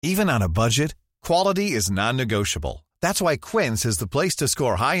Even on a budget, quality is non-negotiable. That's why Quince is the place to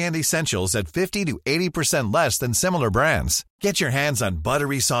score high-end essentials at 50 to 80% less than similar brands. Get your hands on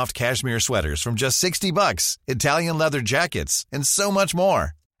buttery soft cashmere sweaters from just $60, Italian leather jackets, and so much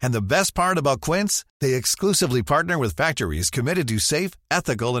more. And the best part about Quince, they exclusively partner with factories committed to safe,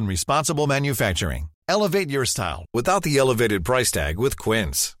 ethical, and responsible manufacturing. Elevate your style without the elevated price tag with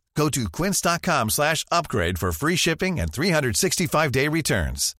Quince. Go to quince.com/upgrade for free shipping and 365-day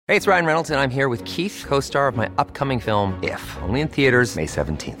returns. Hey, it's Ryan Reynolds, and I'm here with Keith, co-star of my upcoming film, If, only in theaters May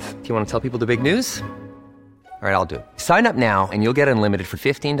 17th. Do you want to tell people the big news? All right, I'll do it. Sign up now and you'll get unlimited for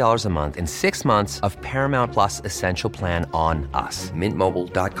 $15 a month and 6 months of Paramount Plus Essential Plan on us.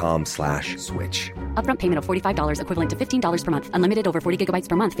 MintMobile.com/switch. Upfront payment of $45 equivalent to $15 per month. Unlimited over 40 gigabytes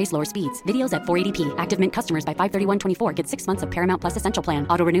per month. Face lower speeds. Videos at 480p. Active Mint customers by 531.24 get 6 months of Paramount Plus Essential Plan.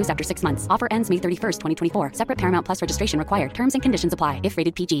 Auto renews after 6 months. Offer ends May 31st, 2024. Separate Paramount Plus registration required. Terms and conditions apply if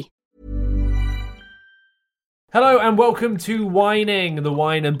rated PG. Hello and welcome to Whining, the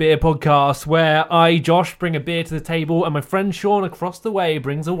wine and beer podcast, where I, Josh, bring a beer to the table and my friend Sean across the way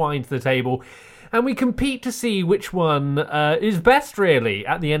brings a wine to the table. And we compete to see which one is best, really.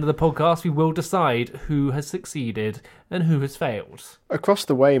 At the end of the podcast, we will decide who has succeeded and who has failed. Across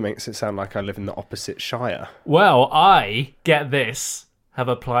the way makes it sound like I live in the opposite shire. Well, I, get this, have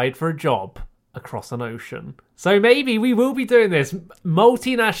applied for a job across an ocean. So maybe we will be doing this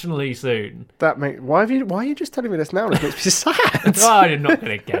multinationally soon. Why are you just telling me this now? It makes me sad. Oh, you're not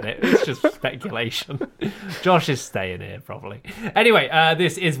going to get it. It's just speculation. Josh is staying here, probably. Anyway,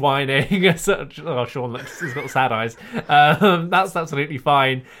 this is Whining. Oh, Sean has got sad eyes. That's absolutely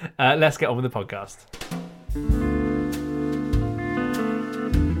fine. Let's get on with the podcast.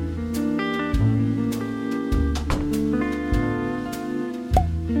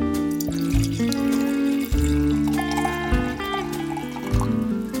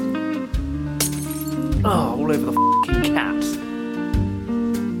 Oh, all over the fucking cat.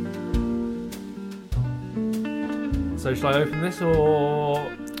 So shall I open this or...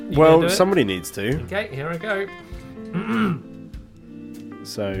 Well, somebody needs to. Okay, here I go.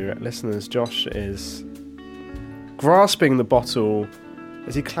 So, listeners, Josh is grasping the bottle.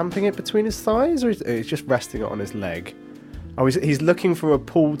 Is he clamping it between his thighs, or he's just resting it on his leg? Oh, he's looking for a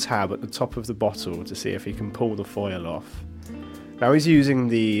pull tab at the top of the bottle to see if he can pull the foil off. Now he's using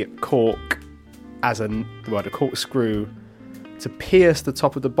the cork as the corkscrew to pierce the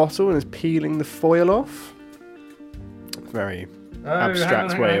top of the bottle and is peeling the foil off. Very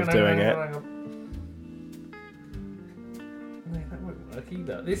abstract way of doing it. That won't work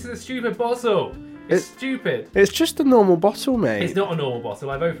either. This is a stupid bottle. It's stupid. It's just a normal bottle, mate. It's not a normal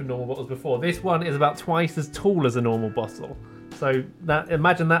bottle. I've opened normal bottles before. This one is about twice as tall as a normal bottle. So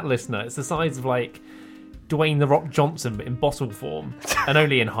imagine that, listener. It's the size of like Dwayne The Rock Johnson, but in bottle form, and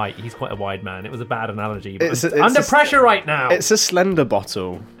only in height. He's quite a wide man. It was a bad analogy, but it's under pressure right now. It's a slender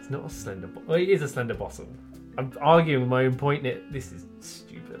bottle. It's not a slender bottle. Well, it is a slender bottle. I'm arguing my own point. This is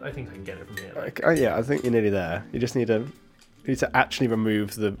stupid. I think I can get it from here. Yeah, I think you're nearly there. You just need to actually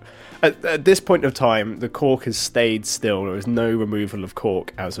remove the... At this point of time, the cork has stayed still. There is no removal of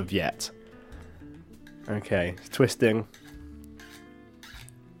cork as of yet. Okay, twisting.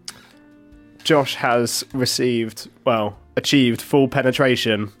 Josh has achieved full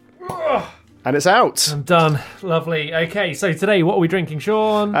penetration. And it's out. I'm done. Lovely. Okay, so today, what are we drinking,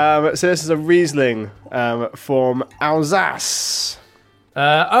 Sean? So this is a Riesling from Alsace. Is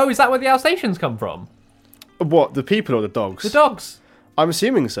that where the Alsatians come from? What, the people or the dogs? The dogs. I'm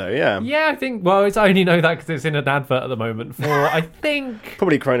assuming so, yeah. Yeah, I think, I only know that because it's in an advert at the moment for, I think...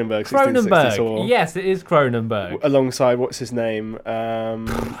 Probably Kronenbourg, 1664. Yes, it is Kronenbourg. Alongside, what's his name?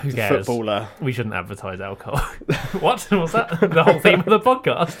 Who cares? Footballer. We shouldn't advertise alcohol. What? What's that? The whole theme of the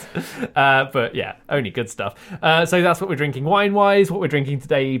podcast. But yeah, only good stuff. So that's what we're drinking wine-wise. What we're drinking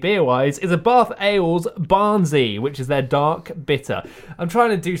today beer-wise is a Bath Ales Barnsley, which is their dark bitter. I'm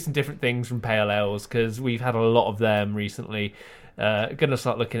trying to do some different things from pale ales because we've had a lot of them recently. Going to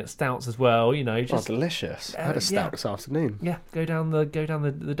start looking at stouts as well. Just delicious. I had a stout this afternoon. Yeah, go down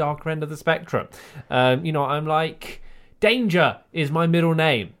the darker end of the spectrum. I'm like, danger is my middle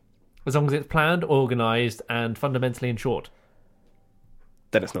name, as long as it's planned, organised, and fundamentally in short.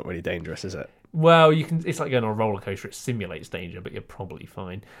 Then it's not really dangerous, is it? Well, you can. It's like going on a roller coaster. It simulates danger, but you're probably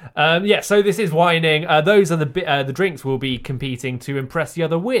fine. So this is Whining. Those are the drinks we'll be competing to impress the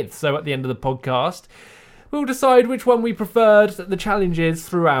other with. So at the end of the podcast, we'll decide which one we preferred. The challenge is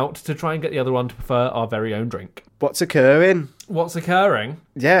throughout to try and get the other one to prefer our very own drink. What's occurring? What's occurring?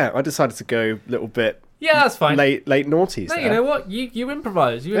 Yeah, I decided to go a little bit. Yeah, that's fine. Late noughties. No, there. You know what? You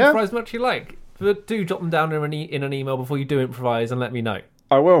improvise. You improvise much you like. But do jot them down in an email before you do improvise and let me know.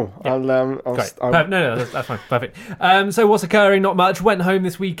 I will. Yeah. I'll Great. No, that's fine. Perfect. So what's occurring? Not much. Went home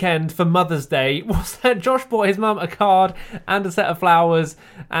this weekend for Mother's Day. Was that Josh bought his mum a card and a set of flowers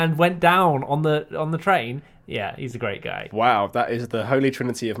and went down on the train. Yeah, he's a great guy. Wow, that is the holy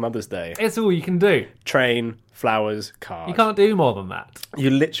trinity of Mother's Day. It's all you can do. Train, flowers, card. You can't do more than that. You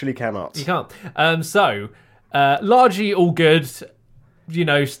literally cannot. You can't. So, largely all good. You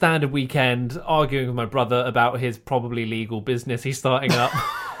know, standard weekend, arguing with my brother about his probably legal business he's starting up.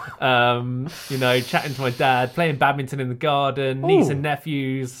 You know, chatting to my dad, playing badminton in the garden, niece and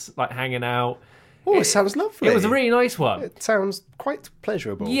nephews, like hanging out. Oh, it sounds lovely. It was a really nice one. It sounds quite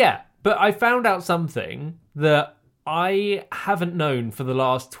pleasurable. Yeah, but I found out something that I haven't known for the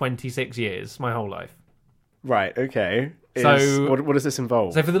last 26 years, my whole life. Right, okay. So what does this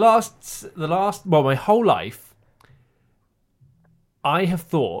involve? So for the last my whole life, I have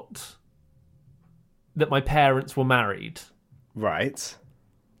thought that my parents were married. Right.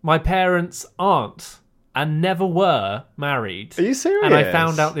 My parents aren't and never were married. Are you serious? And I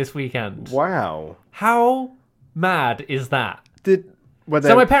found out this weekend. Wow. How mad is that? So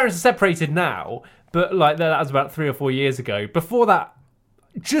my parents are separated now, but like that was about 3 or 4 years ago. Before that,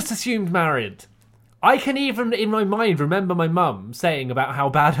 just assumed married. I can even, in my mind, remember my mum saying about how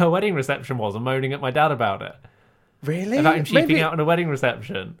bad her wedding reception was and moaning at my dad about it. Really? About him cheaping out on a wedding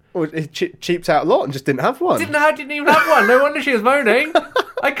reception. Or it cheaped out a lot and just didn't have one. Didn't even have one. No wonder she was moaning.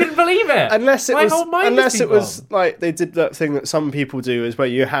 I couldn't believe it. Unless it My was like they did that thing that some people do, is where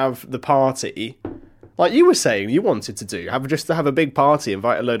you have the party, like you were saying you wanted to do, have a big party,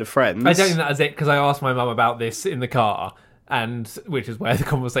 invite a load of friends. I don't think that was it, because I asked my mum about this in the car, and which is where the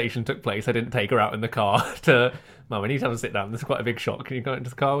conversation took place. I didn't take her out in the car to, Mum, I need to have a sit down. This is quite a big shock. Can you go into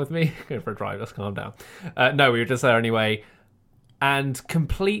the car with me? Go for a drive. Let's calm down. No, we were just there anyway, and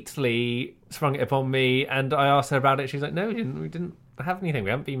completely sprung it upon me. And I asked her about it. She's like, "No, we didn't have anything. We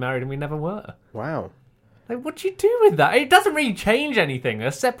haven't been married, and we never were." Wow. Like, what do you do with that? It doesn't really change anything.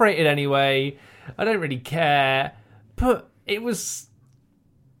 They're separated anyway. I don't really care. But it was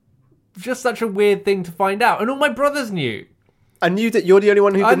just such a weird thing to find out. And all my brothers knew. And you're the only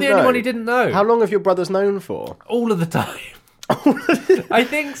one who didn't know? I'm the only one who didn't know. How long have your brothers known for? All of the time. I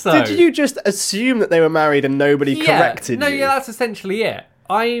think so. Did you just assume that they were married and nobody corrected you? Yeah, that's essentially it.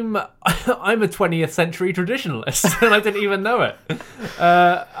 I'm a 20th century traditionalist, and I didn't even know it.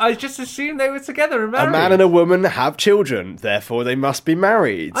 I just assumed they were together and married. A man and a woman have children, therefore they must be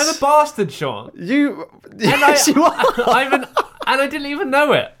married. I'm a bastard, Sean. Yes, you are. And I didn't even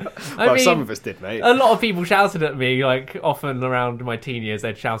know it. I mean, some of us did, mate. A lot of people shouted at me, like, often around my teen years,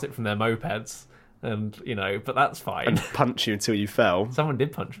 they'd shout it from their mopeds. And, you know, but that's fine. And punch you until you fell. Someone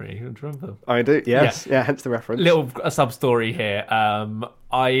did punch me. Do you remember? I do, yes. Yeah, hence the reference. A sub-story here.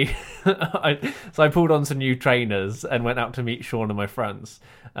 I pulled on some new trainers and went out to meet Sean and my friends.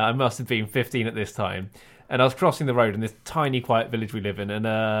 I must have been 15 at this time. And I was crossing the road in this tiny, quiet village we live in, and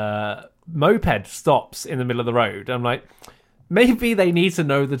a moped stops in the middle of the road. I'm like, maybe they need to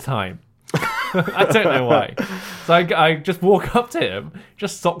know the time. I don't know why. So I just walk up to him,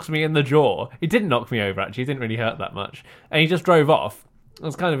 just socks me in the jaw. He didn't knock me over, actually. He didn't really hurt that much. And he just drove off. I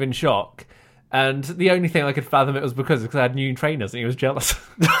was kind of in shock. And the only thing I could fathom it was because I had new trainers and he was jealous.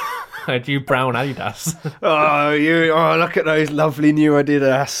 I had new brown Adidas. Look at those lovely new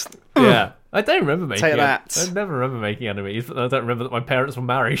Adidas. Yeah. I don't remember making Take that. I never remember making enemies, but I don't remember that my parents were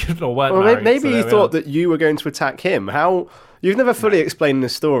married or weren't well, married. Maybe he thought that you were going to attack him. You've never fully explained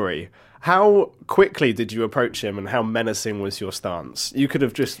this story. How quickly did you approach him and how menacing was your stance? You could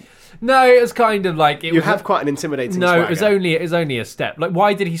have just... No, it was kind of like... You have quite an intimidating No, swagger. it was only a step. Like,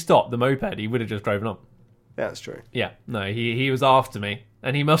 why did he stop the moped? He would have just driven on. Yeah, that's true. Yeah, no, he was after me.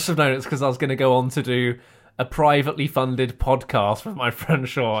 And he must have known it's because I was going to go on to do a privately funded podcast with my friend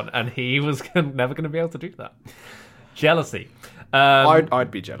Sean, and he was never going to be able to do that. Jealousy.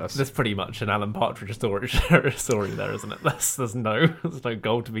 I'd be jealous. That's pretty much an Alan Partridge story there, isn't it? There's no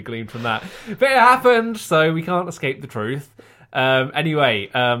gold to be gleaned from that. But it happened, so we can't escape the truth. Anyway,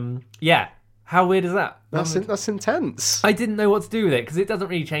 yeah. How weird is that? That's intense. I didn't know what to do with it, because it doesn't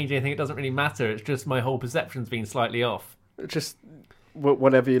really change anything. It doesn't really matter. It's just my whole perception's been slightly off. Just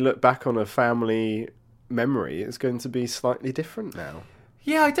whenever you look back on a family memory, it's going to be slightly different now.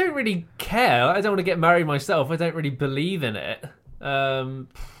 Yeah, I don't really care. I don't want to get married myself. I don't really believe in it. Well,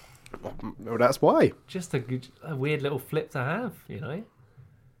 that's why. Just a weird little flip to have, you know? I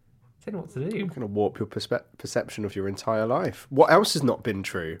don't know what to do. You're going to warp your perception of your entire life. What else has not been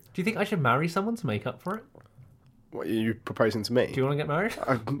true? Do you think I should marry someone to make up for it? What are you proposing to me? Do you want to get married?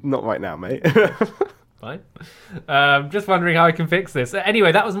 Not right now, mate. Fine. Just wondering how I can fix this.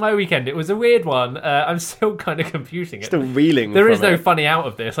 Anyway, that was my weekend. It was a weird one. I'm still kind of computing it. Still reeling. There is from no it. funny out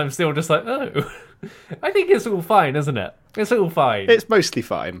of this. I'm still just like, oh. I think it's all fine, isn't it? It's all fine. It's mostly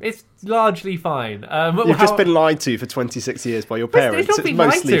fine. It's largely fine. You've just been lied to for 26 years by your parents. It's not been lied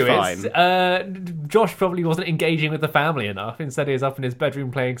mostly to. fine. Josh probably wasn't engaging with the family enough. Instead, he was up in his bedroom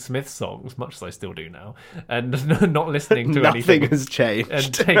playing Smith songs, much as I still do now, and not listening to anything. Nothing has changed.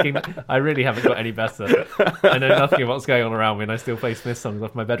 And taking, I really haven't got any better. I know nothing of what's going on around me, and I still play Smith songs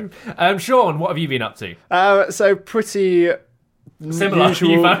off my bedroom. Sean, what have you been up to? So pretty Similar. usual,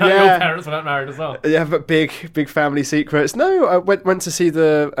 You found out yeah. your parents weren't married as well. Yeah, but big family secrets. No, I went to see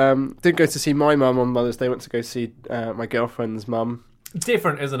didn't go to see my mum on Mother's Day. Went to go see my girlfriend's mum.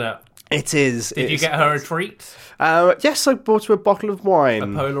 Different, isn't it? It is. Did you get her a treat? Yes, I bought her a bottle of wine. A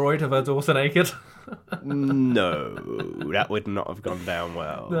Polaroid of her daughter naked? No, that would not have gone down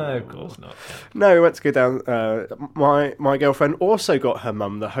well. No, of course not. No, we went to go down. My girlfriend also got her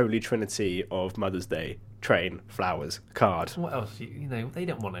mum the Holy Trinity of Mother's Day: train, flowers, card. What else? You know, they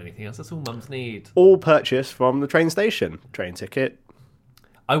don't want anything else. That's all mums need. All purchased from the train station. Train ticket.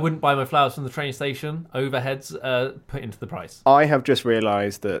 I wouldn't buy my flowers from the train station. Overheads put into the price. I have just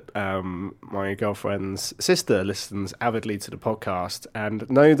realised that my girlfriend's sister listens avidly to the podcast, and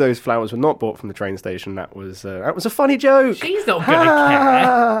no, those flowers were not bought from the train station. That was a funny joke. She's not going to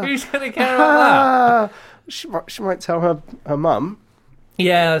care. Who's going to care about that? She might tell her mum,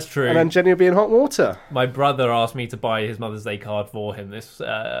 Yeah, that's true. and then Jenny will be in hot water. My brother asked me to buy his Mother's Day card for him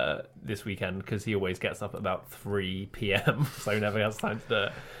this weekend because he always gets up at about 3 p.m, so he never has time to do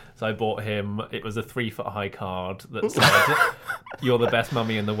it. So I bought him, it was a 3-foot-high card that said, "You're the best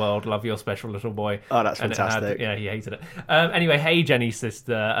mummy in the world, love your special little boy." Oh, that's And fantastic. yeah, he hated it. Anyway, hey, Jenny's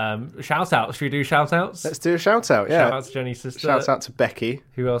sister. Shout-outs. Should we do shout-outs? Let's do a shout out. Yeah, Shout-out to Jenny's sister. shout out to Becky.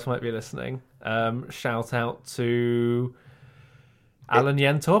 Who else might be listening? Shout-out to Alan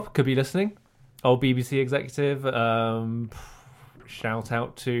Yentop, could be listening. Old BBC executive.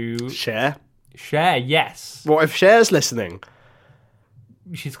 Shout-out to Cher. Cher, yes. What if Cher's listening?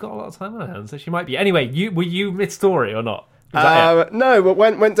 She's got a lot of time on her hands, so she might be. Anyway, were you mid-story or not? Was that it? No, but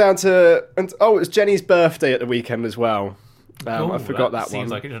went down to it was Jenny's birthday at the weekend as well. Ooh, I forgot that seems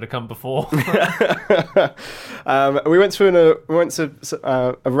one. like it should have come before. We went to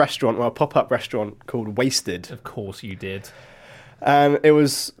a restaurant, a pop-up restaurant called Wasted, Of course you did. and it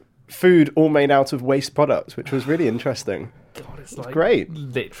was food all made out of waste products, which was really interesting. God, it's like great.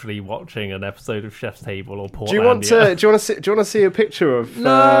 literally watching an episode of Chef's Table or Portlandia. Do you want to see a picture of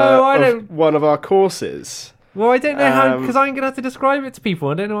No, I of don't. one of our courses? Well, I don't know how, because I'm going to have to describe it to people.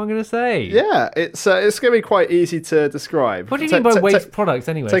 I don't know what I'm going to say. Yeah, it's going to be quite easy to describe. What do you mean by waste products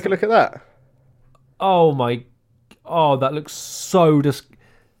anyway? Take a look at that. Oh my... Oh, that looks so... There's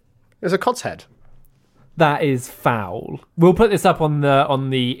a cod's head. That is foul. We'll put this up on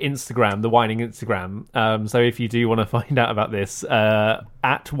the Instagram, the Whining Instagram. So if you do want to find out about this,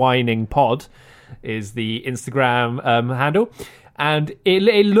 at Whining Pod is the Instagram handle. And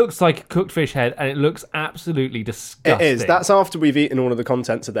it looks like a cooked fish head, and it looks absolutely disgusting. It is. That's after we've eaten all of the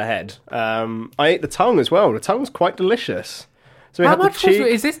contents of the head. I ate the tongue as well. The tongue's quite delicious. So we How had much the cheek.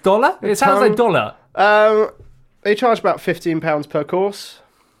 is this dollar? It sounds like dollar. They charge about £15 per course.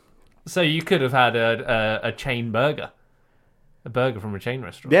 So you could have had a chain burger. A burger from a chain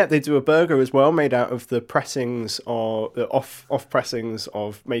restaurant. Yeah, they do a burger as well, made out of the pressings or the off pressings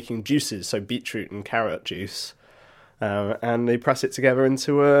of making juices, so beetroot and carrot juice, and they press it together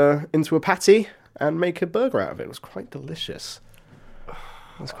into a patty and make a burger out of it. It was quite delicious. It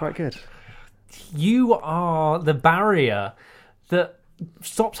was quite good. You are the barrier that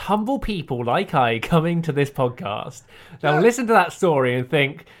stops humble people like I coming to this podcast. Now listen to that story and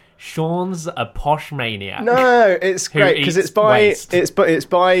think, Sean's a posh maniac. No, it's Who great because eats it's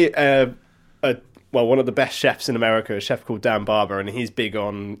by one of the best chefs in America, a chef called Dan Barber, and he's big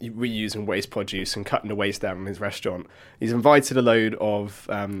on reusing waste produce and cutting the waste down in his restaurant. He's invited a load of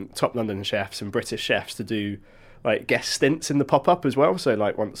top London chefs and British chefs to do like guest stints in the pop-up as well. So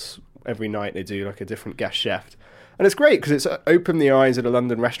like once every night they do like a different guest chef, and it's great because it's opened the eyes of the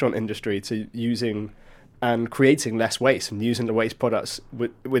London restaurant industry to using and creating less waste and using the waste products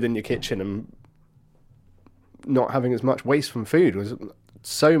within your kitchen and not having as much waste from food. Was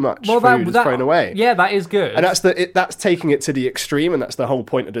so much food is thrown away. Yeah, that is good. And that's taking it to the extreme, and that's the whole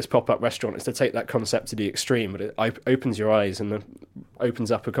point of this pop-up restaurant, is to take that concept to the extreme. But it opens your eyes and opens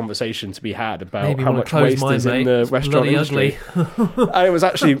up a conversation to be had about Maybe how wanna much close waste mine, is mate. in the It's restaurant bloody industry. ugly. And it was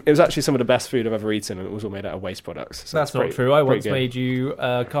actually some of the best food I've ever eaten, and it was all made out of waste products. So That's it's not pretty- true. I pretty once good. made you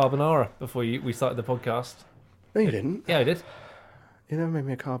carbonara before we started the podcast. No, you didn't. Yeah, I did. You never made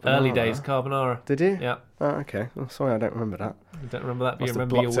me a carbonara. Early days carbonara. Did you? Yeah. Oh, okay. Oh, sorry, I don't remember that. You don't remember that, but you Must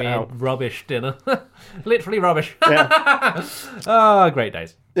have remember your blocked it weird out. rubbish dinner. Literally rubbish. Yeah. Great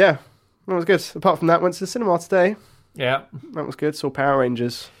days. Yeah, that was good. Apart from that, went to the cinema today. Yeah. That was good. Saw Power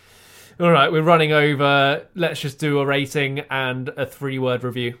Rangers. All right, we're running over. Let's just do a rating and a 3-word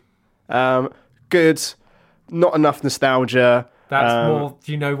review. Good. Not enough nostalgia. That's more.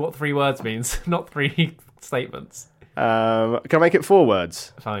 Do you know what 3 words means? Not 3 statements. Can I make it 4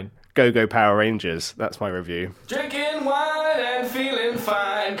 words? Fine. Go Power Rangers. That's my review. Drinking wine and feeling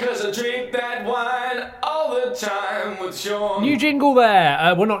fine, 'cause I drink that wine all the time with Sean. New jingle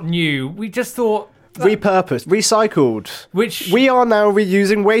there. Well, not new. We just thought. Repurposed, recycled. Which we are now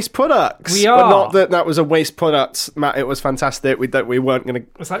reusing waste products. We are. But not that was a waste product, Matt. It was fantastic. We weren't going to.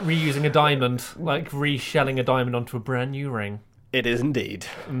 It's like reusing a diamond, like reshelling a diamond onto a brand new ring. It is indeed.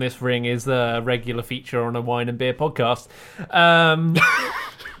 And this ring is a regular feature on a wine and beer podcast.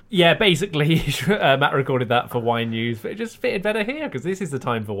 Yeah, basically, Matt recorded that for Wine News, but it just fitted better here because this is the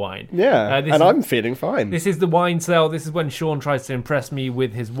time for wine. Yeah, and I'm feeling fine. This is the wine sale. This is when Sean tries to impress me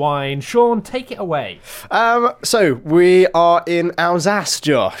with his wine. Sean, take it away. So we are in Alsace,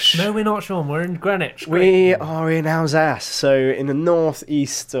 Josh. No, we're not, Sean. We're in Greenwich. We are in Alsace, so in the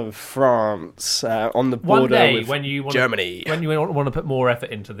northeast of France, on the border One day, with when you want Germany. when you want to put more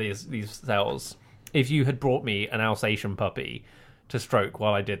effort into these sales, if you had brought me an Alsatian puppy to stroke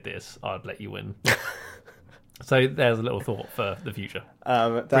while I did this, I'd let you win. So there's a little thought for the future.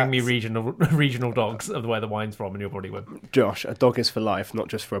 Bring me regional dogs of where the wine's from, and you'll probably win. Josh, a dog is for life, not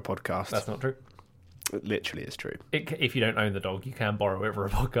just for a podcast. That's not true. It literally is true. If you don't own the dog, you can borrow it for a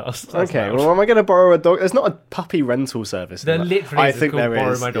podcast. That's Okay, allowed. well, am I going to borrow a dog? There's not a puppy rental service. There literally is. I think It's called there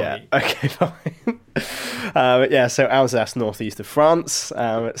Borrow is. My Doggy. Yeah. Okay, fine. So Alsace, northeast of France.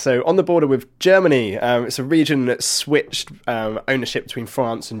 So on the border with Germany. It's a region that's switched ownership between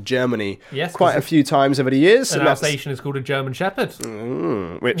France and Germany quite a few times over the years. An Alsatian is called a German Shepherd.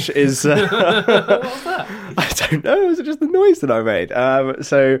 Which is... What was that? I don't know. Was it just the noise that I made?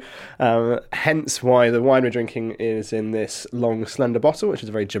 Hence why the wine we're drinking is in this long, slender bottle, which is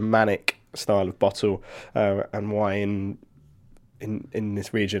a very Germanic style of bottle, and why in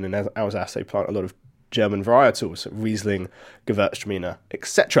this region in Alsace they plant a lot of German varietals, Riesling, Gewürztraminer,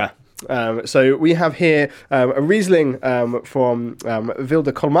 etc. So we have here a Riesling from Ville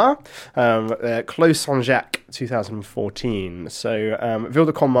de Colmar, Clos Saint-Jacques 2014. So Ville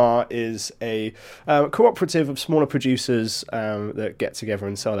de Colmar is a cooperative of smaller producers that get together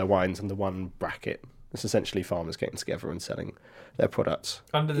and sell their wines under one bracket. It's essentially farmers getting together and selling their products.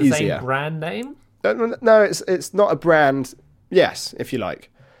 Under the same brand name? No, it's not a brand. Yes, if you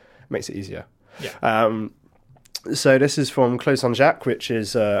like. Makes it easier. Yeah. So this is from Clos Saint-Jacques, which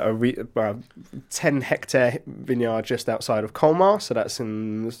is a 10-hectare vineyard just outside of Colmar. So that's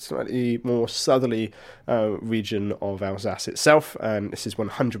in the slightly more southerly region of Alsace itself. And this is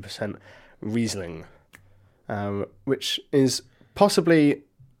 100% Riesling, which is possibly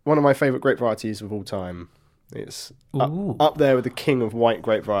one of my favourite grape varieties of all time. It's up there with the king of white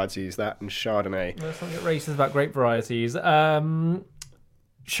grape varieties, that and Chardonnay. Let's not get racist about grape varieties.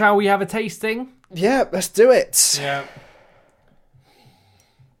 Shall we have a tasting? Yeah, let's do it. Yeah.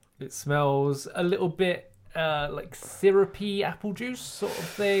 It smells a little bit like syrupy apple juice sort of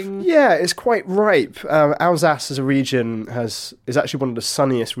thing. Yeah, it's quite ripe. Alsace as a region is actually one of the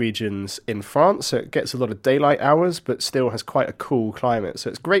sunniest regions in France, so it gets a lot of daylight hours, but still has quite a cool climate. So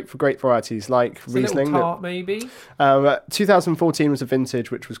it's great for grape varieties like Riesling. A little tart, maybe? 2014 was a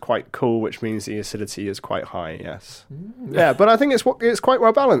vintage, which was quite cool, which means the acidity is quite high, yes. Yeah, but I think it's quite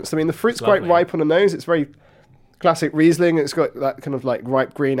well balanced. I mean, the fruit's quite ripe on the nose. It's very classic Riesling. It's got that kind of like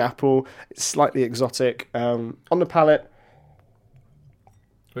ripe green apple. It's slightly exotic. On the palate,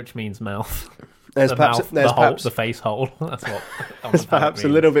 which means mouth. There's perhaps the face hole. That's what. There's perhaps a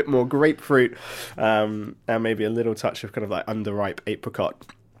little bit more grapefruit, and maybe a little touch of kind of like underripe apricot.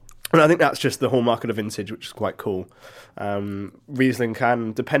 And I think that's just the hallmark of the vintage, which is quite cool. Riesling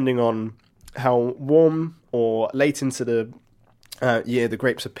can, depending on how warm or late into the year the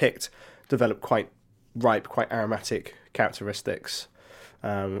grapes are picked, develop quite ripe, quite aromatic characteristics.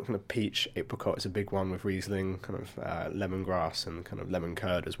 Kind of peach, apricot is a big one with Riesling, kind of lemongrass and kind of lemon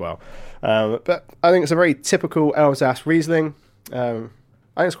curd as well. But I think it's a very typical Alsace Riesling. I think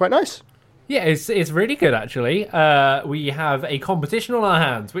it's quite nice. Yeah, it's really good actually. We have a competition on our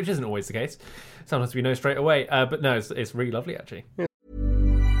hands, which isn't always the case. Sometimes we know straight away. But no, it's really lovely actually. Yeah.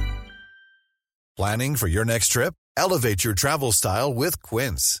 Planning for your next trip? Elevate your travel style with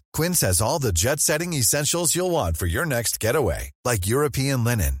Quince. Quince has all the jet-setting essentials you'll want for your next getaway, like European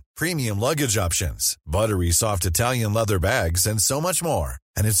linen, premium luggage options, buttery soft Italian leather bags, and so much more.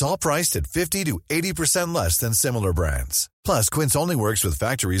 And it's all priced at 50 to 80% less than similar brands. Plus, Quince only works with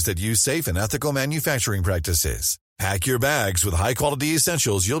factories that use safe and ethical manufacturing practices. Pack your bags with high-quality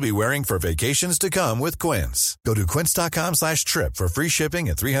essentials you'll be wearing for vacations to come with Quince. Go to quince.com/trip for free shipping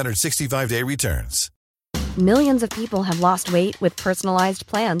and 365-day returns. Millions of people have lost weight with personalized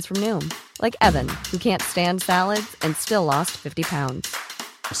plans from Noom. Like Evan, who can't stand salads and still lost 50 pounds.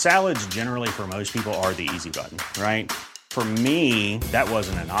 Salads generally for most people are the easy button, right? For me, that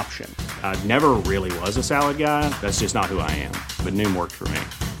wasn't an option. I never really was a salad guy. That's just not who I am. But Noom worked for me.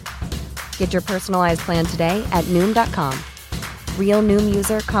 Get your personalized plan today at Noom.com. Real Noom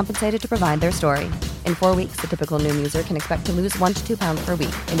user compensated to provide their story. In 4 weeks, the typical Noom user can expect to lose 1 to 2 pounds per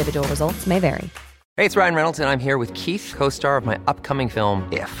week. Individual results may vary. Hey, it's Ryan Reynolds, and I'm here with Keith, co-star of my upcoming film,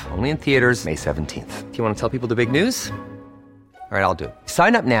 If, only in theaters May 17th. Do you want to tell people the big news? All right, I'll do it.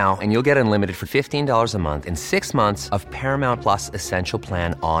 Sign up now and you'll get unlimited for $15 a month and 6 months of Paramount Plus Essential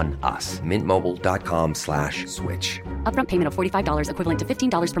Plan on us. MintMobile.com/switch. Upfront payment of $45 equivalent to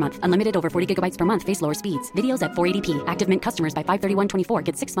 $15 per month. Unlimited over 40 gigabytes per month. Face lower speeds. Videos at 480p. Active Mint customers by 531.24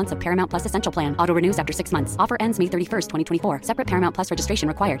 get 6 months of Paramount Plus Essential Plan. Auto renews after 6 months. Offer ends May 31st, 2024. Separate Paramount Plus registration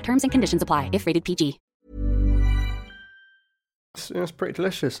required. Terms and conditions apply if rated PG. It's pretty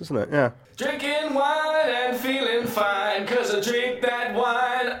delicious, isn't it? Yeah. Drinking wine and feeling fine, 'cause I drink that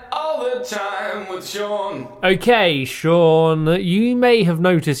wine all the time with Sean. Okay, Sean, you may have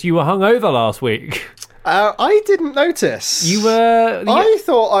noticed you were hungover last week. I didn't notice. You were... I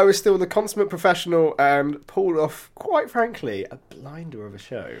thought I was still the consummate professional and pulled off, quite frankly, a blinder of a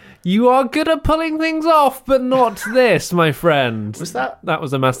show. You are good at pulling things off, but not this, my friend. Was that? That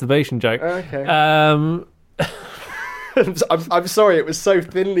was a masturbation joke. Okay. I'm sorry, it was so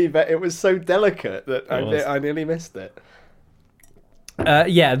thinly, it was so delicate that I nearly missed it.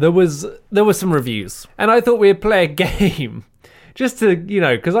 Yeah, there was some reviews, and I thought we'd play a game, just to,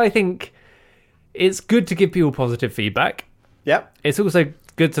 because I think it's good to give people positive feedback. Yep. It's also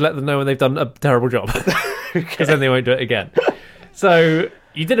good to let them know when they've done a terrible job, because then they won't do it again. So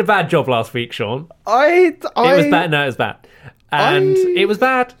you did a bad job last week, Sean. It was bad. No, it was bad, and it was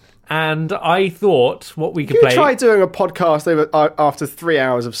bad. And I thought what we could play... You try doing a podcast after 3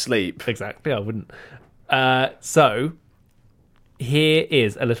 hours of sleep. Exactly, I wouldn't. So, here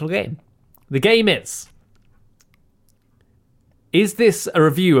is a little game. The game is this a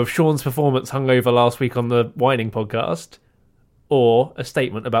review of Sean's performance hungover last week on the Whining podcast, or a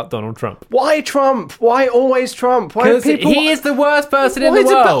statement about Donald Trump? Why Trump? Why always Trump? Because he is the worst person in the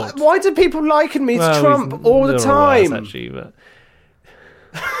world. Why do people liken me to Trump all the time? Worse, actually, but...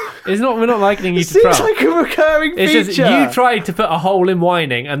 We're not likening you to Seems Trump. like a recurring feature. It's just you tried to put a hole in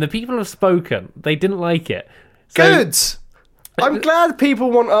Whining, and the people have spoken. They didn't like it. So, good. I'm glad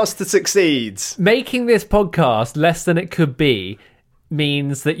people want us to succeed. Making this podcast less than it could be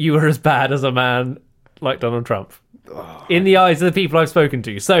means that you are as bad as a man like Donald Trump. In the eyes of the people I've spoken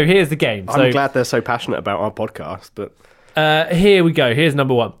to. So here's the game. I'm glad they're so passionate about our podcast, but... Here we go. Here's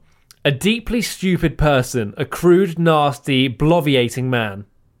number one. A deeply stupid person. A crude, nasty, bloviating man.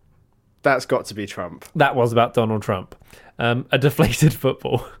 That's got to be Trump. That was about Donald Trump. A deflated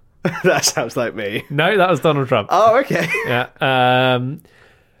football. That sounds like me. No, that was Donald Trump. Oh, okay. Yeah.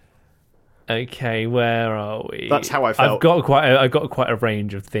 Okay, where are we? That's how I felt. I've got quite a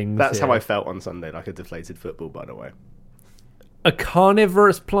range of things. That's here. how I felt on Sunday, like a deflated football, by the way. A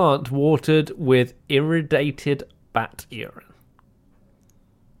carnivorous plant watered with irradiated bat urine.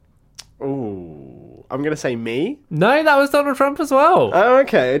 Ooh, I'm going to say me. No, that was Donald Trump as well. Oh,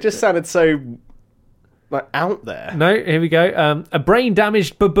 okay. It just sounded so out there. No, here we go. A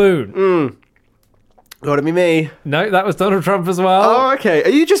brain-damaged baboon. Got to be me. No, that was Donald Trump as well. Oh, okay. Are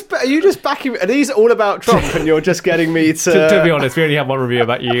you just backing? Are these all about Trump, and you're just getting me to? To be honest, we only had one review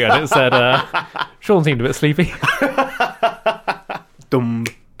about you, and it said Sean seemed a bit sleepy. Dum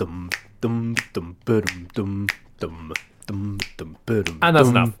dum dum dum dum dum dum dum dum. And that's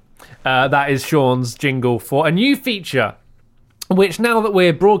enough. That is Sean's jingle for a new feature, which now that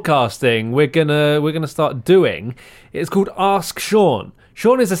we're broadcasting, we're gonna start doing. It's called Ask Sean.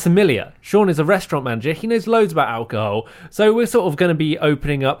 Sean is a sommelier. Sean is a restaurant manager. He knows loads about alcohol. So we're sort of going to be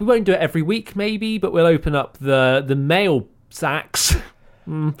opening up. We won't do it every week, maybe, but we'll open up the mail sacks.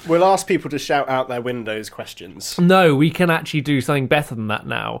 We'll ask people to shout out their Windows questions. No, we can actually do something better than that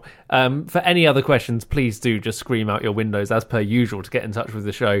now. For any other questions, please do just scream out your Windows as per usual to get in touch with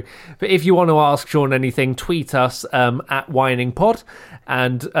the show. But if you want to ask Sean anything, tweet us at WhiningPod,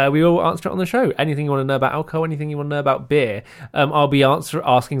 and we will answer it on the show. Anything you want to know about alcohol, anything you want to know about beer, I'll be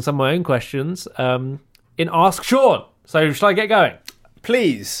asking some of my own questions in Ask Sean. So shall I get going?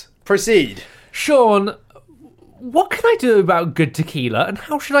 Please. Proceed. Sean, what can I do about good tequila and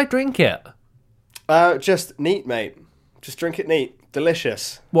how should I drink it? Just neat, mate. Just drink it neat.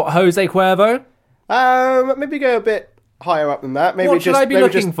 Delicious. What, Jose Cuervo? Maybe go a bit higher up than that. Maybe What should I be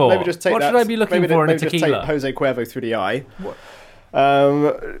looking for? Maybe just take What that, should I be looking for in a maybe just tequila? take Jose Cuervo through the eye.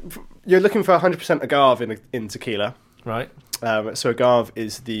 You're looking for 100% agave in tequila. Right. So agave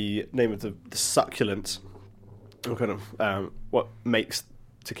is the name of the succulent, or kind of what makes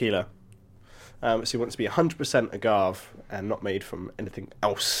tequila. So you want it to be 100% agave and not made from anything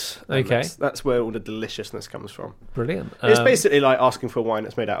else. And Okay. That's where all the deliciousness comes from. Brilliant. It's basically like asking for a wine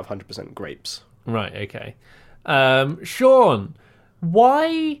that's made out of 100% grapes. Right, okay. Sean,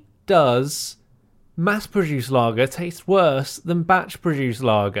 why does mass-produced lager taste worse than batch-produced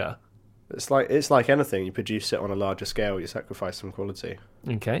lager? It's like anything. You produce it on a larger scale, you sacrifice some quality.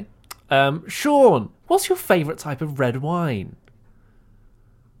 Okay. Sean, what's your favourite type of red wine?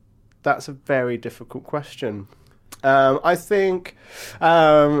 That's a very difficult question. I think...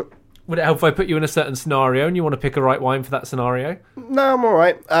 Would it help if I put you in a certain scenario and you want to pick a right wine for that scenario? No, I'm all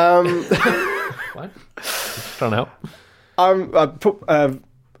right. Fine. Just trying to help. I'm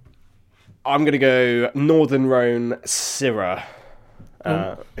going to go Northern Rhone Syrah.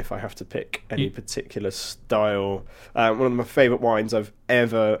 If I have to pick any particular style. One of my favourite wines I've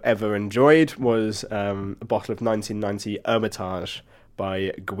ever enjoyed was a bottle of 1990 Hermitage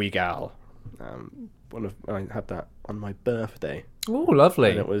by Guigal. I had that on my birthday. Oh,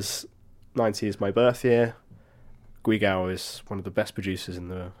 lovely. And it was 90 is my birth year. Guigal is one of the best producers in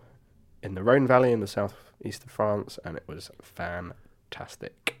the Rhone Valley in the southeast of France, and it was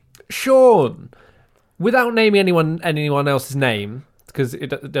fantastic. Sean, without naming anyone else's name, because I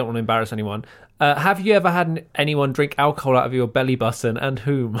don't want to embarrass anyone, have you ever had anyone drink alcohol out of your belly button, and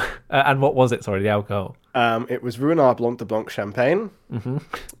whom? And what was it, sorry, the alcohol? It was Ruinart Blanc de Blanc champagne,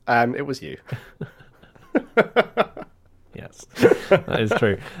 and it was you. Yes, that is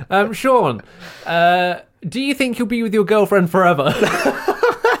true. Sean, do you think you'll be with your girlfriend forever?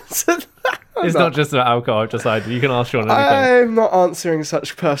 It's not just about alcohol, I've decided. You can ask Sean anything. I'm not answering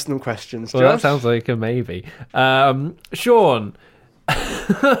such personal questions, Josh. Well, that sounds like a maybe. Sean,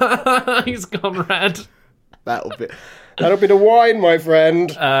 he's gone red. That'll be the wine, my friend.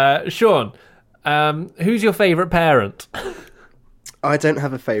 Sean, who's your favourite parent? I don't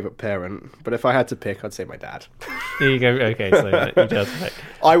have a favourite parent, but if I had to pick, I'd say my dad. There you go. Okay, so you just pick.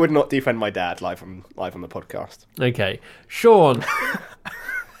 I would not defend my dad live on the podcast. Okay, Sean.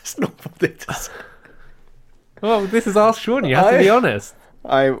 It's not what it is. Well, this is Ask Sean. You have to be honest.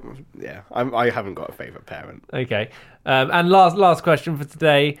 I haven't got a favourite parent. Okay, and last question for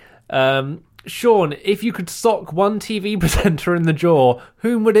today, Sean. If you could sock one TV presenter in the jaw,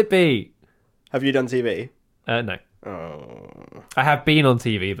 whom would it be? Have you done TV? No. Oh. I have been on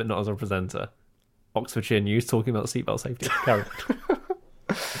TV, but not as a presenter. Oxfordshire News talking about seatbelt safety. Carry on.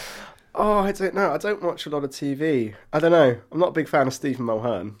 Oh, I don't know. I don't watch a lot of TV. I don't know. I'm not a big fan of Stephen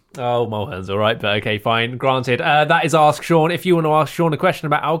Mulhern. Oh, Mulhern's all right, but okay, fine. Granted. That is Ask Sean. If you want to ask Sean a question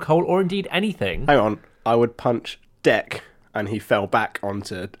about alcohol or indeed anything. Hang on. I would punch Deck and he fell back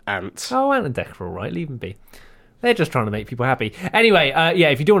onto Ant. Oh, Ant and Deck are all right. Leave them be. They're just trying to make people happy. Anyway,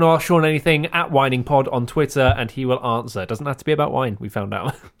 if you do want to ask Sean anything, at WhiningPod on Twitter, and he will answer. It doesn't have to be about wine, we found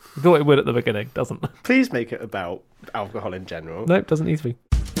out. We thought it would at the beginning. Doesn't. Please make it about alcohol in general. Nope, doesn't need to be.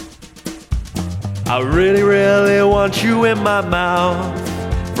 I really, really want you in my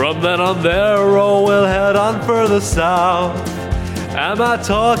mouth. From then on there, oh, we'll head on further south. Am I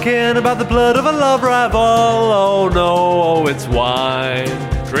talking about the blood of a love rival? Oh no, it's wine.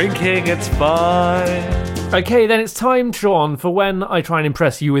 Drinking, it's fine. Okay, then it's time, Sean, for when I try and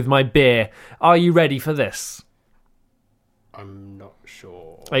impress you with my beer. Are you ready for this? I'm not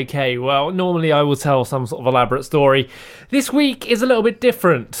sure. Okay, well, normally I will tell some sort of elaborate story. This week is a little bit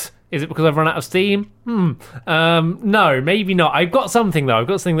different. Is it because I've run out of steam? No, maybe not. I've got something, though. I've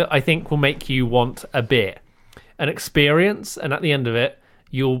got something that I think will make you want a beer. An experience, and at the end of it,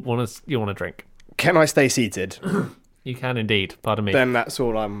 you'll want to drink. Can I stay seated? You can indeed, pardon me. Then that's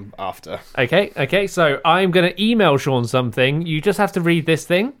all I'm after. Okay, so I'm going to email Sean something. You just have to read this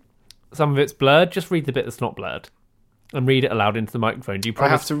thing. Some of it's blurred. Just read the bit that's not blurred. And read it aloud into the microphone. Do you promise?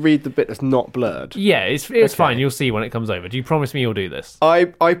 I have to read the bit that's not blurred? Yeah, it's fine. You'll see when it comes over. Do you promise me you'll do this? I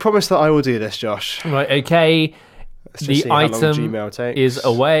promise that I will do this, Josh. Right, okay. The item takes. is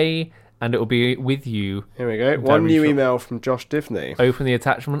away, and it will be with you. Here we go. One new email from Josh Divney. Open the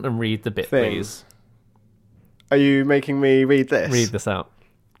attachment and read the bit, please. Are you making me read this? Read this out.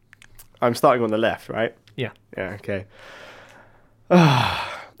 I'm starting on the left, right? Yeah. Yeah, okay.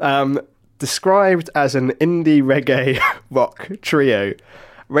 Described as an indie reggae rock trio,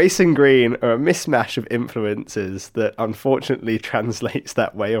 Racing Green are a mismatch of influences that unfortunately translates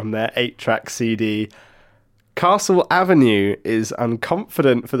that way on their 8-track CD. Castle Avenue is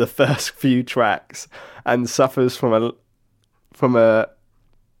unconfident for the first few tracks and suffers from a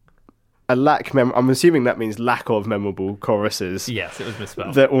lack. I'm assuming that means lack of memorable choruses. Yes, it was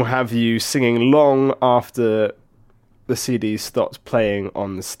misspelled. That will have you singing long after the CD stops playing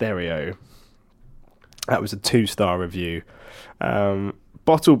on the stereo. That was a 2-star review.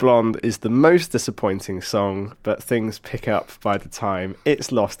 Bottle Blonde is the most disappointing song, but things pick up by the time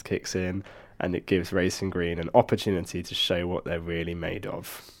It's Lost kicks in, and it gives Racing Green an opportunity to show what they're really made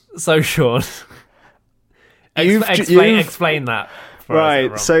of. So, Sean, explain that.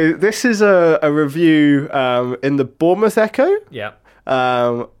 Right, so this is a review in the Bournemouth Echo. Yeah.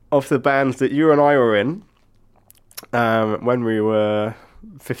 Of the band that you and I were in when we were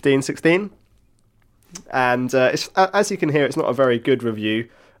 15, 16. And it's, as you can hear, it's not a very good review,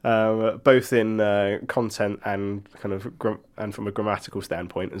 both in content and kind of and from a grammatical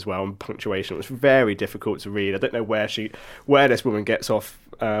standpoint as well, and punctuation. It was very difficult to read. I don't know where this woman gets off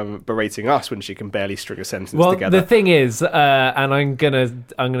berating us when she can barely string a sentence together. Well, the thing is, and I'm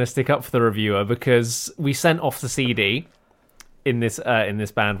gonna stick up for the reviewer, because we sent off the CD in this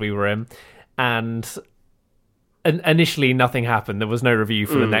band we were in, and initially nothing happened. There was no review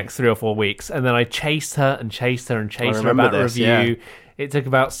for the next 3 or 4 weeks, and then I chased her about a review. Yeah. It took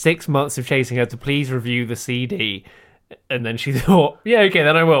about 6 months of chasing her to please review the CD, and then she thought, yeah, okay,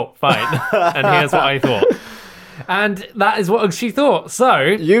 then I will, fine. And here's what I thought. And that is what she thought. So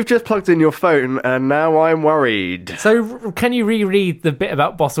you've just plugged in your phone, and now I'm worried. So can you reread the bit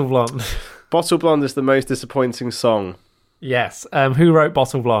about Bottle Blonde? Bottle Blonde is the most disappointing song. Yes. Who wrote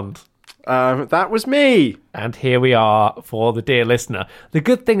Bottle Blonde? That was me. And here we are for the dear listener. The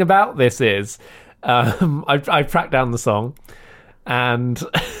good thing about this is I've tracked down the song, and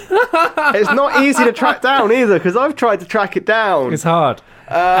it's not easy to track down either, because I've tried to track it down. It's hard.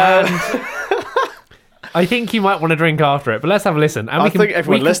 And I think you might want to drink after it, but let's have a listen. And I think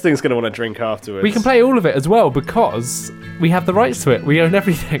everyone listening is going to want to drink afterwards. We can play all of it as well, because we have the rights to it. We own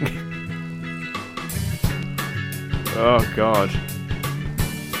everything. Oh, God.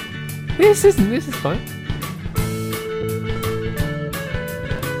 This is fine.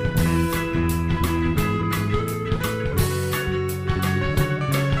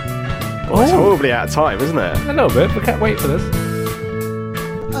 Well, it's horribly out of time, isn't it? A little bit, but can't wait for this.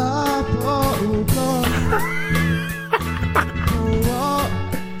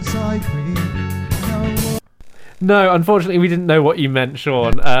 No, unfortunately, we didn't know what you meant,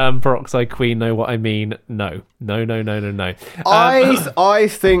 Sean. Peroxide Queen, know what I mean? No. I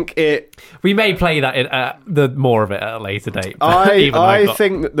think it. We may play that the more of it at a later date. I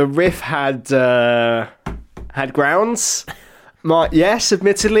think that the riff had grounds. Yes,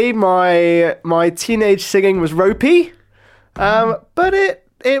 admittedly, my teenage singing was ropey, but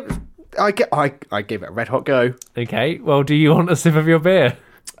I gave it a red hot go. Okay, well, do you want a sip of your beer?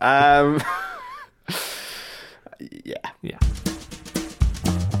 Yeah.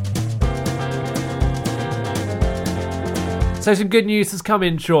 So some good news has come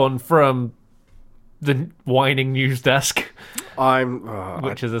in, Sean, from the whining news desk.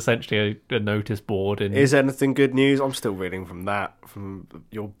 Which is essentially a notice board. Is anything good news? I'm still reading from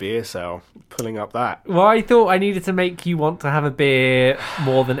your beer sale, pulling up that. Well, I thought I needed to make you want to have a beer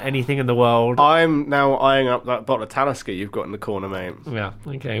more than anything in the world. I'm now eyeing up that bottle of Talisker you've got in the corner, mate. Yeah,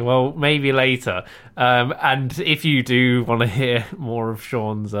 okay, well, maybe later. And if you do want to hear more of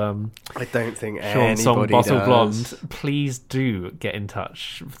Sean's I don't think Sean's song anybody Bottle does. Blonde, please do get in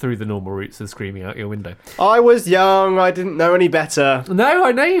touch through the normal routes of screaming out your window. I was young, I didn't know any better. No,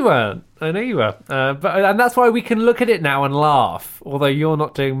 I know you weren't. And that's why we can look at it now and laugh, although you're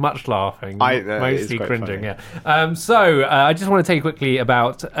not doing much laughing. Mostly cringing, funny. yeah. So I just want to tell you quickly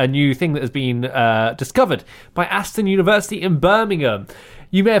about a new thing that has been discovered by Aston University in Birmingham.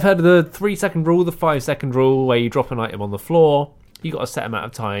 You may have heard of the 3-second rule, the 5-second rule, where you drop an item on the floor, you got a set amount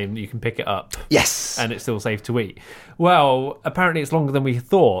of time you can pick it up. Yes. And it's still safe to eat. Well, apparently it's longer than we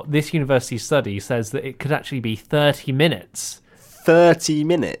thought. This university study says that it could actually be 30 minutes. 30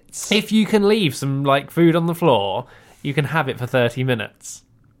 minutes? If you can leave some food on the floor, you can have it for 30 minutes.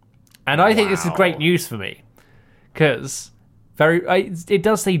 And I think this is great news for me. Because it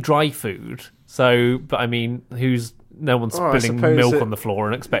does say dry food. So, but I mean, no one's spilling milk on the floor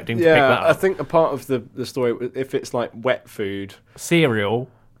and expecting to pick that up. I think a part of the story, if it's like wet food, cereal,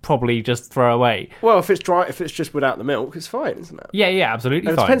 probably just throw away. Well, if it's dry, if it's just without the milk, it's fine, isn't it? Yeah, absolutely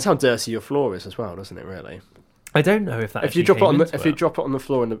and fine. It depends how dirty your floor is as well, doesn't it? Really. I don't know if that. If you drop it on the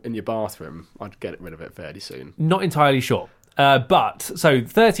floor in your bathroom, I'd get rid of it fairly soon. Not entirely sure. But, so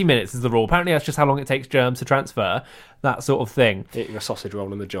 30 minutes is the rule. Apparently that's just how long it takes germs to transfer, that sort of thing. Eating a sausage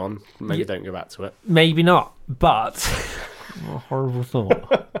roll in the John. Maybe don't go back to it. Maybe not, but... what a horrible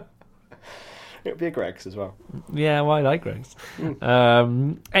thought. It would be a Greg's as well. Yeah, well, I like Greg's.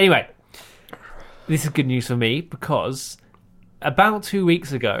 Anyway, this is good news for me because about 2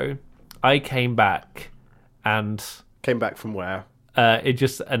 weeks ago, I came back and... Came back from where? It's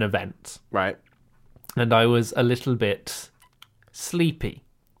just an event. Right. And I was a little bit sleepy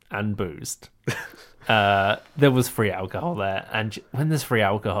and boozed. There was free alcohol there, and when there's free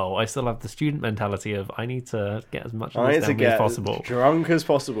alcohol, I still have the student mentality of I need to get as much as possible, as drunk as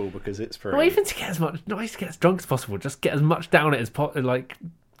possible because it's free. Not even to get as drunk as possible. Just get as much down it as like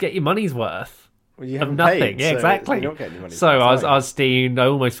get your money's worth. Well, you of nothing. Paid, yeah, so exactly. You're not getting your money's so worth. I was steamed. I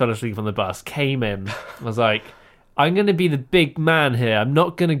almost fell asleep on the bus. Came in. I was like, I'm going to be the big man here. I'm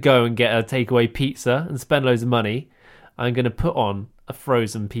not going to go and get a takeaway pizza and spend loads of money. I'm going to put on a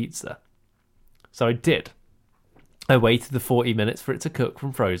frozen pizza. So I did. I waited the 40 minutes for it to cook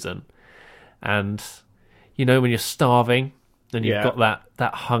from frozen. And, you know, when you're starving and you've got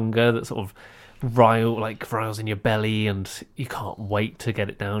that hunger that sort of riles in your belly and you can't wait to get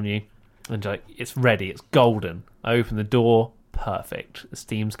it down you. And like, it's ready. It's golden. I open the door. Perfect. The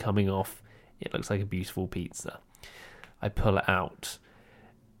steam's coming off. It looks like a beautiful pizza. I pull it out.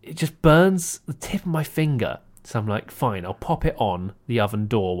 It just burns the tip of my finger. So I'm like, fine, I'll pop it on the oven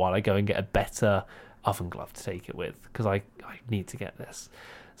door while I go and get a better oven glove to take it with, because I need to get this.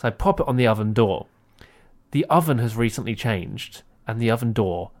 So I pop it on the oven door. The oven has recently changed, and the oven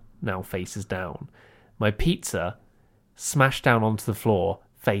door now faces down. My pizza smashed down onto the floor,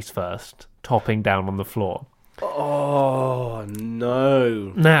 face first, topping down on the floor. Oh,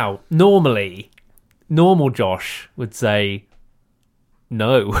 no. Now, normal Josh would say,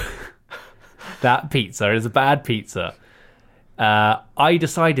 no. That pizza is a bad pizza. I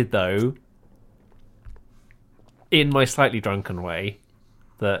decided, though, in my slightly drunken way,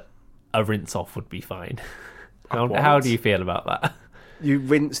 that a rinse off would be fine. How do you feel about that? You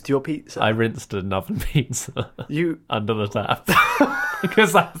rinsed your pizza? I rinsed an oven pizza under the tap.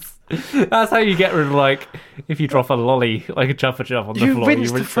 Because that's how you get rid of, like, if you drop a lolly, like a Chupa Chup on the floor. You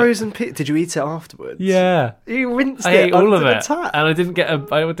rinsed the frozen pizza. Did you eat it afterwards? Yeah. You rinsed I it ate all of under it, the tap. and I didn't get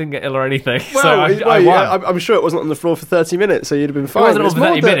ill or anything. Well, so I won. I'm sure it wasn't on the floor for 30 minutes, so you'd have been fine. It wasn't on for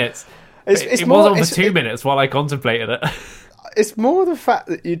 30 minutes. It was on for 2 minutes while I contemplated it. It's more the fact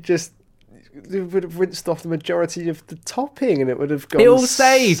that you would have rinsed off the majority of the topping, and it would have gone. It all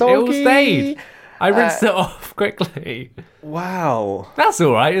stayed. Soggy. It all stayed. I rinsed it off quickly. Wow, that's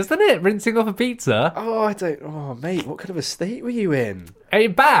all right, isn't it? Rinsing off a pizza. Oh, mate, what kind of a state were you in?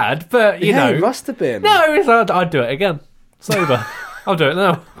 Ain't bad, but you know, it must have been. No, I'd do it again, sober. I'll do it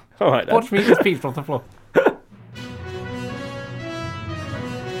now. All right, then. Watch me eat this pizza off the floor.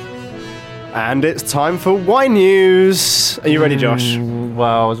 And it's time for wine news. Are you ready, Josh?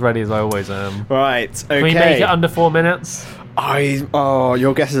 Well, as ready as I always am. Right, okay. Can we make it under 4 minutes?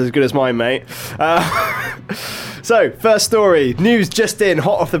 Your guess is as good as mine, mate. So, first story. News just in,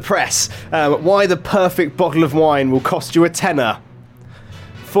 hot off the press. Why the perfect bottle of wine will cost you a tenner.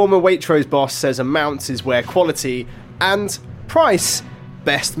 Former Waitrose boss says amounts is where quality and price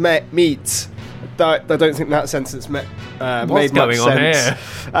best meet. I don't think that sentence made much going on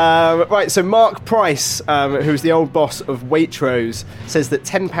sense. Right, so Mark Price, who's the old boss of Waitrose, says that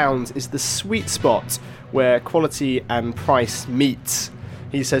 £10 is the sweet spot where quality and price meet.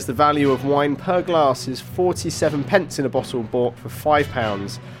 He says the value of wine per glass is 47 pence in a bottle bought for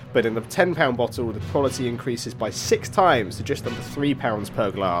 £5, but in the £10 bottle, the quality increases by 6 times to just under £3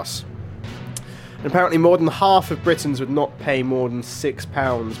 per glass. And apparently more than half of Britons would not pay more than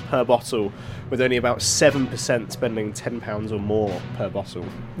 £6 per bottle, with only about 7% spending £10 or more per bottle.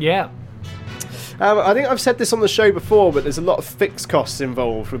 Yeah. I think I've said this on the show before, but there's a lot of fixed costs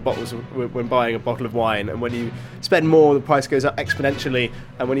involved with bottles when buying a bottle of wine, and when you spend more, the price goes up exponentially,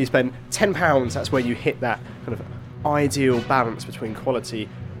 and when you spend £10, that's where you hit that kind of ideal balance between quality,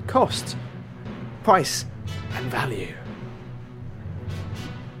 cost, price, and value.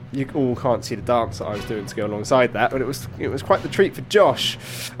 You all can't see the dance that I was doing to go alongside that, but it was quite the treat for Josh.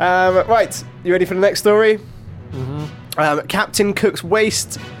 Right, you ready for the next story? Mm-hmm. Captain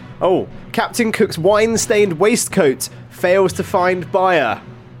Cook's wine-stained waistcoat fails to find buyer.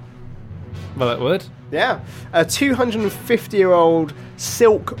 Well, it would. Yeah. A 250-year-old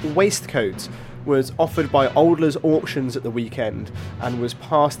silk waistcoat was offered by Aldler's Auctions at the weekend and was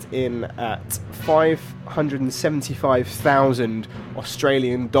passed in at 575,000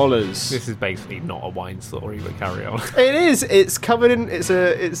 Australian dollars. This is basically not a wine story, but carry on. It is. It's covered in. It's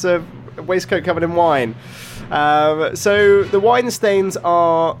a waistcoat covered in wine. So the wine stains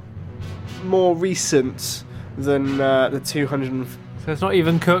are more recent than the 200. So it's not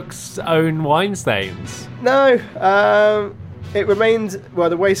even Cook's own wine stains. No, it remained. Well,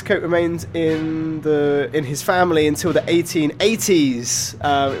 the waistcoat remained in his family until the 1880s.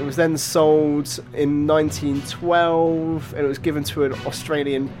 It was then sold in 1912, and it was given to an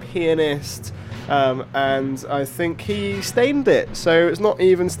Australian pianist. And I think he stained it, so it's not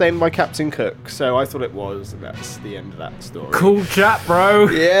even stained by Captain Cook. So I thought it was, and that's the end of that story. Cool chat, bro.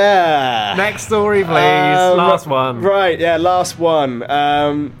 Yeah. Next story, please. Last one. Right, yeah, last one.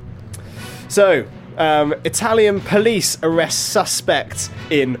 Italian police arrest suspect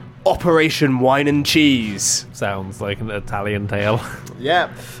in Operation Wine and Cheese. Sounds like an Italian tale.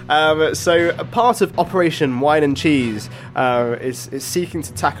 Yeah. So a part of Operation Wine and Cheese is seeking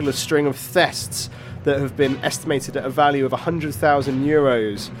to tackle a string of thefts that have been estimated at a value of 100,000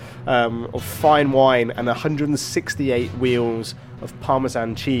 euros of fine wine and 168 wheels of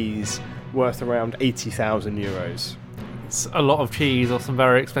Parmesan cheese worth around 80,000 euros. It's a lot of cheese, or some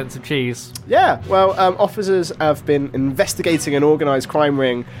very expensive cheese. Yeah, well, officers have been investigating an organised crime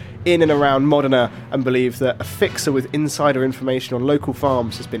ring in and around Modena and believe that a fixer with insider information on local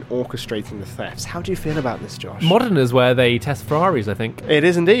farms has been orchestrating the thefts. How do you feel about this, Josh? Modena's where they test Ferraris, I think. It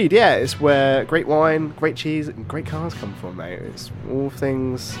is indeed, yeah. It's where great wine, great cheese, and great cars come from, mate. It's all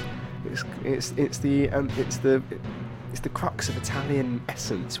things. It's the crux of Italian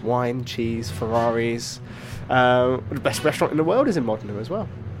essence: wine, cheese, Ferraris. The best restaurant in the world is in Modena as well.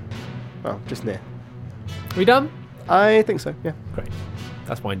 Well, just near. We done? I think so. Yeah. Great.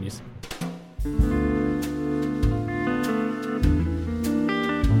 That's wine news.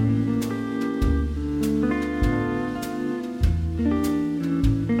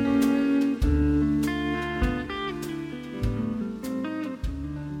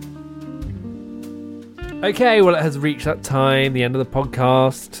 Okay, well, it has reached that time, the end of the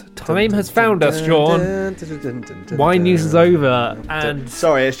podcast. Time has found us, Sean. Wine news is over, and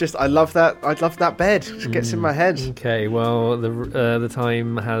sorry, it's just I love that bed. It just gets in my head. Okay, well, the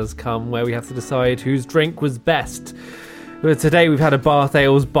time has come where we have to decide whose drink was best. Well, today we've had a Bath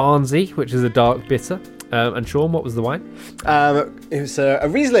Ales Barnsley, which is a dark bitter. And Sean, what was the wine? It was a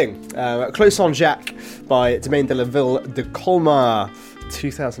Riesling, Clos Saint-Jacques by Domaine de la Ville de Colmar.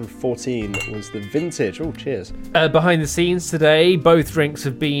 2014 was the vintage. Oh, cheers. Behind the scenes today, both drinks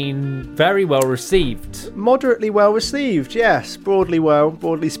have been very well received. Moderately well received, yes.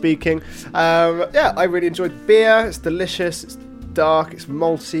 Broadly speaking. Yeah, I really enjoyed the beer. It's delicious, it's dark, it's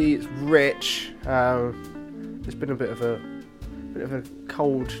malty, it's rich. It's been a bit of a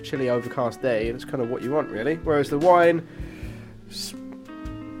cold, chilly, overcast day, and it's kind of what you want, really. Whereas the wine,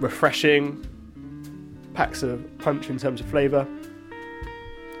 refreshing, packs a punch in terms of flavour.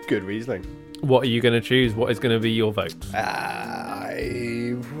 Good Riesling. What are you going to choose? What is going to be your vote? It's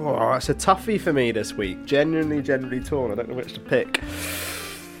a toughie for me this week. Genuinely torn. I don't know which to pick.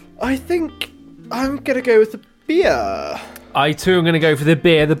 I think I'm going to go with the beer. I too am going to go for the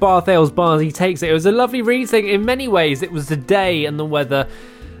beer. The Bath Ales Barnsley takes it. It was a lovely Riesling. In many ways, it was the day and the weather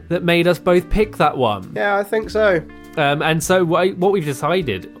that made us both pick that one. Yeah, I think so. And so what we've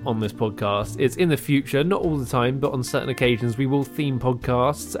decided on this podcast is in the future, not all the time, but on certain occasions, we will theme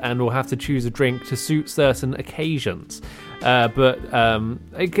podcasts and we'll have to choose a drink to suit certain occasions. But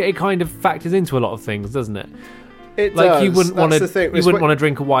it kind of factors into a lot of things, doesn't it? It does. You wouldn't want to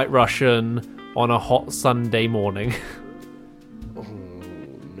drink a White Russian on a hot Sunday morning. Oh,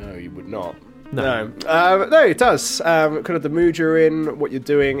 no, you would not. No. No, it does. Kind of the mood you're in, what you're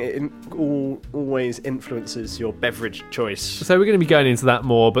doing, it always influences your beverage choice. So we're going to be going into that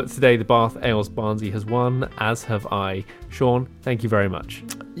more, but today the Bath Ales Barnsley has won, as have I. Sean, thank you very much.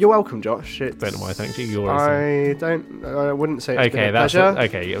 You're welcome, Josh. Don't know why I thanked you. I wouldn't say it's been a that's pleasure.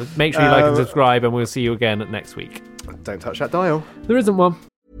 Okay, make sure you like and subscribe, and we'll see you again next week. Don't touch that dial. There isn't one.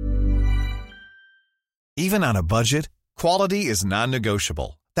 Even on a budget, quality is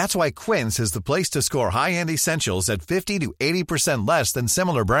non-negotiable. That's why Quince is the place to score high-end essentials at 50 to 80% less than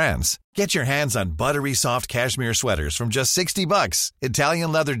similar brands. Get your hands on buttery soft cashmere sweaters from just $60,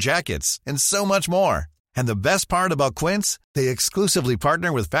 Italian leather jackets, and so much more. And the best part about Quince, they exclusively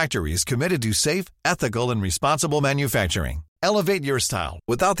partner with factories committed to safe, ethical, and responsible manufacturing. Elevate your style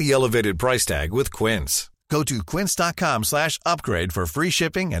without the elevated price tag with Quince. Go to quince.com/upgrade for free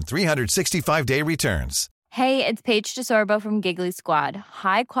shipping and 365-day returns. Hey, it's Paige DeSorbo from Giggly Squad.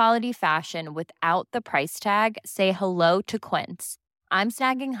 High quality fashion without the price tag. Say hello to Quince. I'm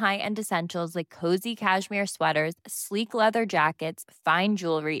snagging high-end essentials like cozy cashmere sweaters, sleek leather jackets, fine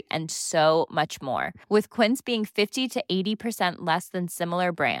jewelry, and so much more. With Quince being 50 to 80% less than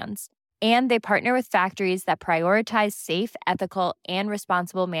similar brands. And they partner with factories that prioritize safe, ethical, and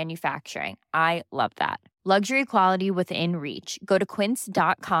responsible manufacturing. I love that. Luxury quality within reach. Go to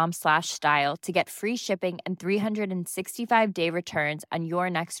quince.com/style to get free shipping and 365-day returns on your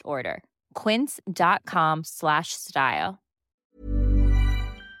next order. Quince.com/style.